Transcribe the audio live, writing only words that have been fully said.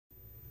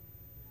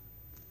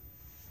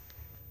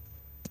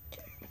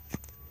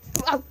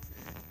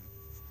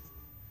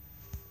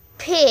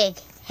Pig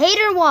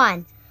Hater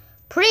 1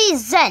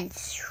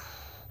 presents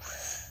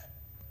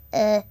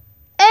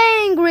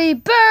Angry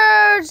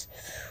Birds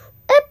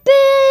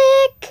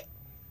Epic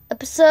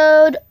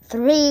Episode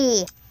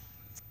 3.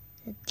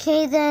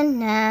 Okay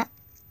then,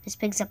 this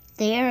pig's up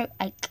there.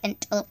 I can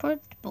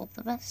teleport both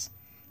of us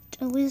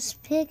to this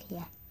pig.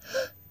 Yeah.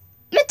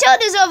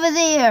 Matilda's over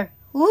there.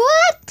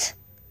 What?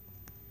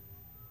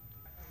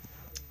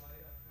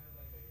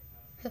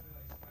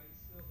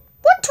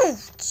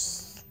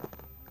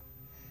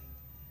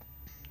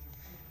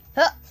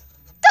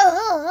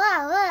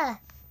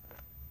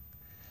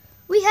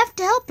 We have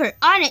to help her.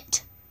 On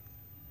it.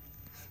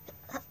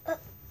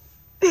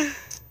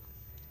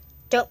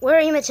 Don't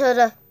worry,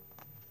 Matilda.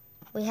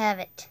 We have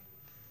it.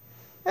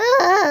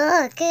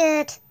 Oh,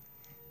 good.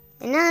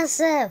 And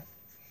also,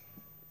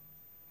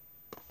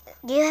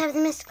 do you have the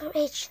mystical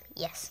rage?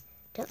 Yes.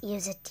 Don't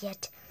use it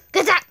yet.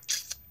 Good.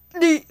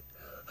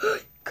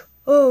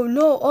 Oh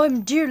no,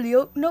 I'm dearly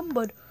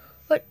outnumbered.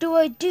 What do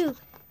I do?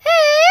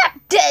 Hey,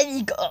 there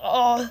you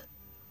go.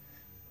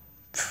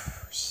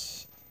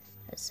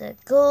 That's a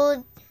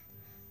gold.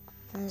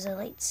 There's a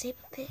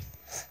lightsaber pig.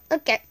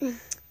 Okay. To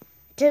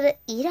the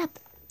eat up.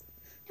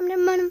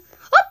 Up.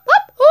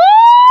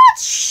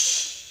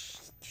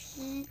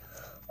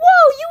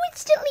 Whoa, you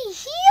instantly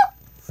heal?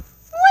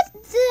 What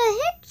the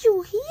heck?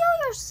 You heal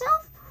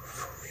yourself?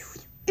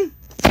 Yes,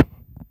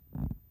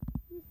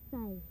 I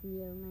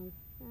heal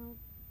myself.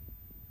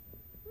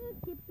 We'll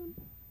keep them.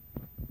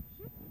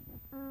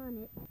 On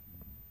it.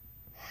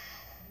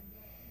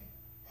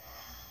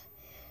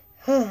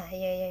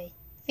 Yeah.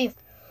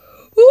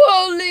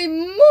 Holy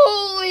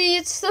moly!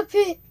 It's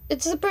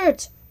the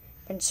birds.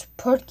 Prince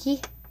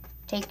Porky,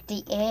 take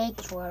the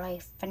eggs while I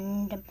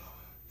find them.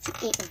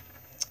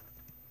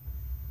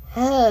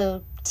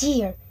 Oh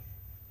dear.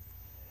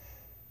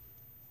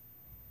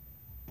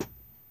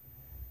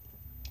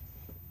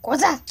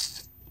 What's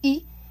that?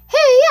 Hey,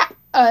 yeah.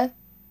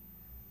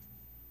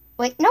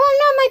 Wait, no, I'm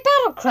not my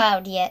battle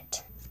cloud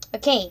yet.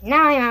 Okay,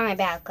 now I'm on my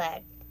battle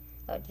cloud.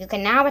 So you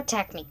can now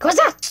attack me. What's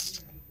that?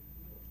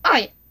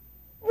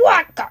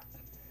 Waka.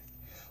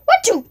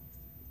 What to?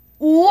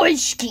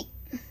 Whiskey.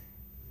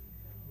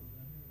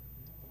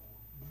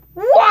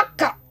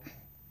 Waka.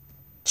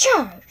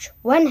 Charge.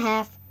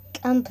 1/2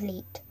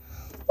 complete.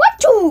 What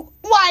to?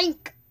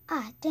 Wank.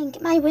 Dang,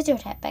 get my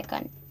wizard hat back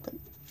on.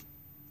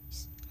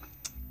 Please.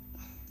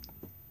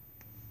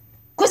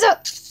 What's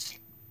up?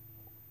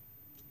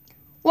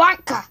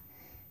 Wanka.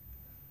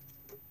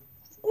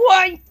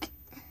 Wank.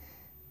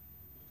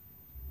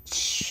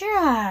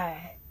 Charge.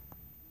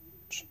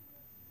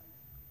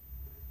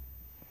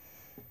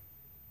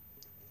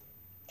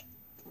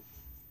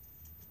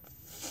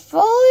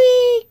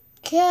 Fully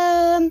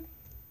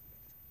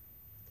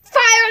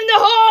fire in the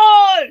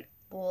hole!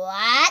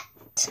 What?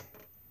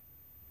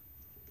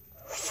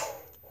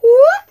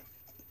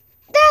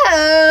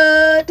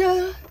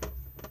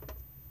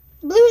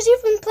 Blues,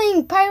 you've been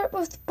playing Pirate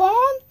with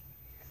Bomb?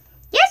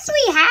 Yes,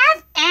 we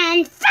have,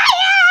 and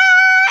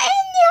fire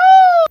in the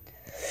hole!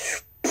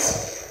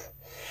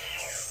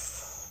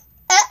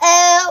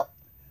 Uh-oh.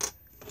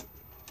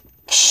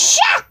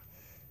 Shut!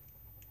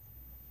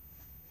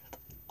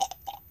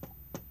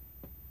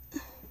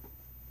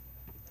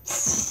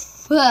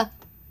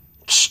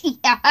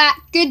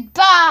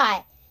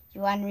 Goodbye!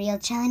 You want a real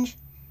challenge?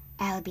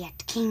 I'll be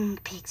at King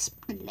Pig's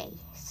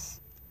place.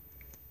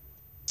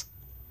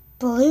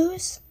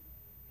 Blues?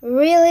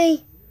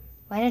 Really?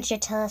 Why don't you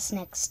tell us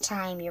next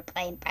time you're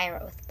playing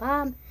Pirate with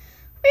Bomb?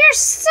 We're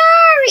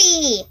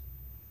sorry!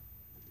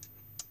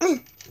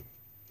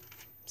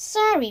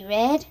 Sorry,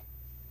 Red.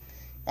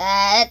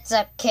 That's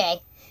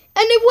okay.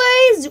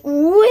 Anyways,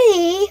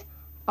 we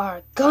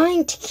are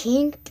going to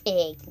King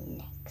Pig now.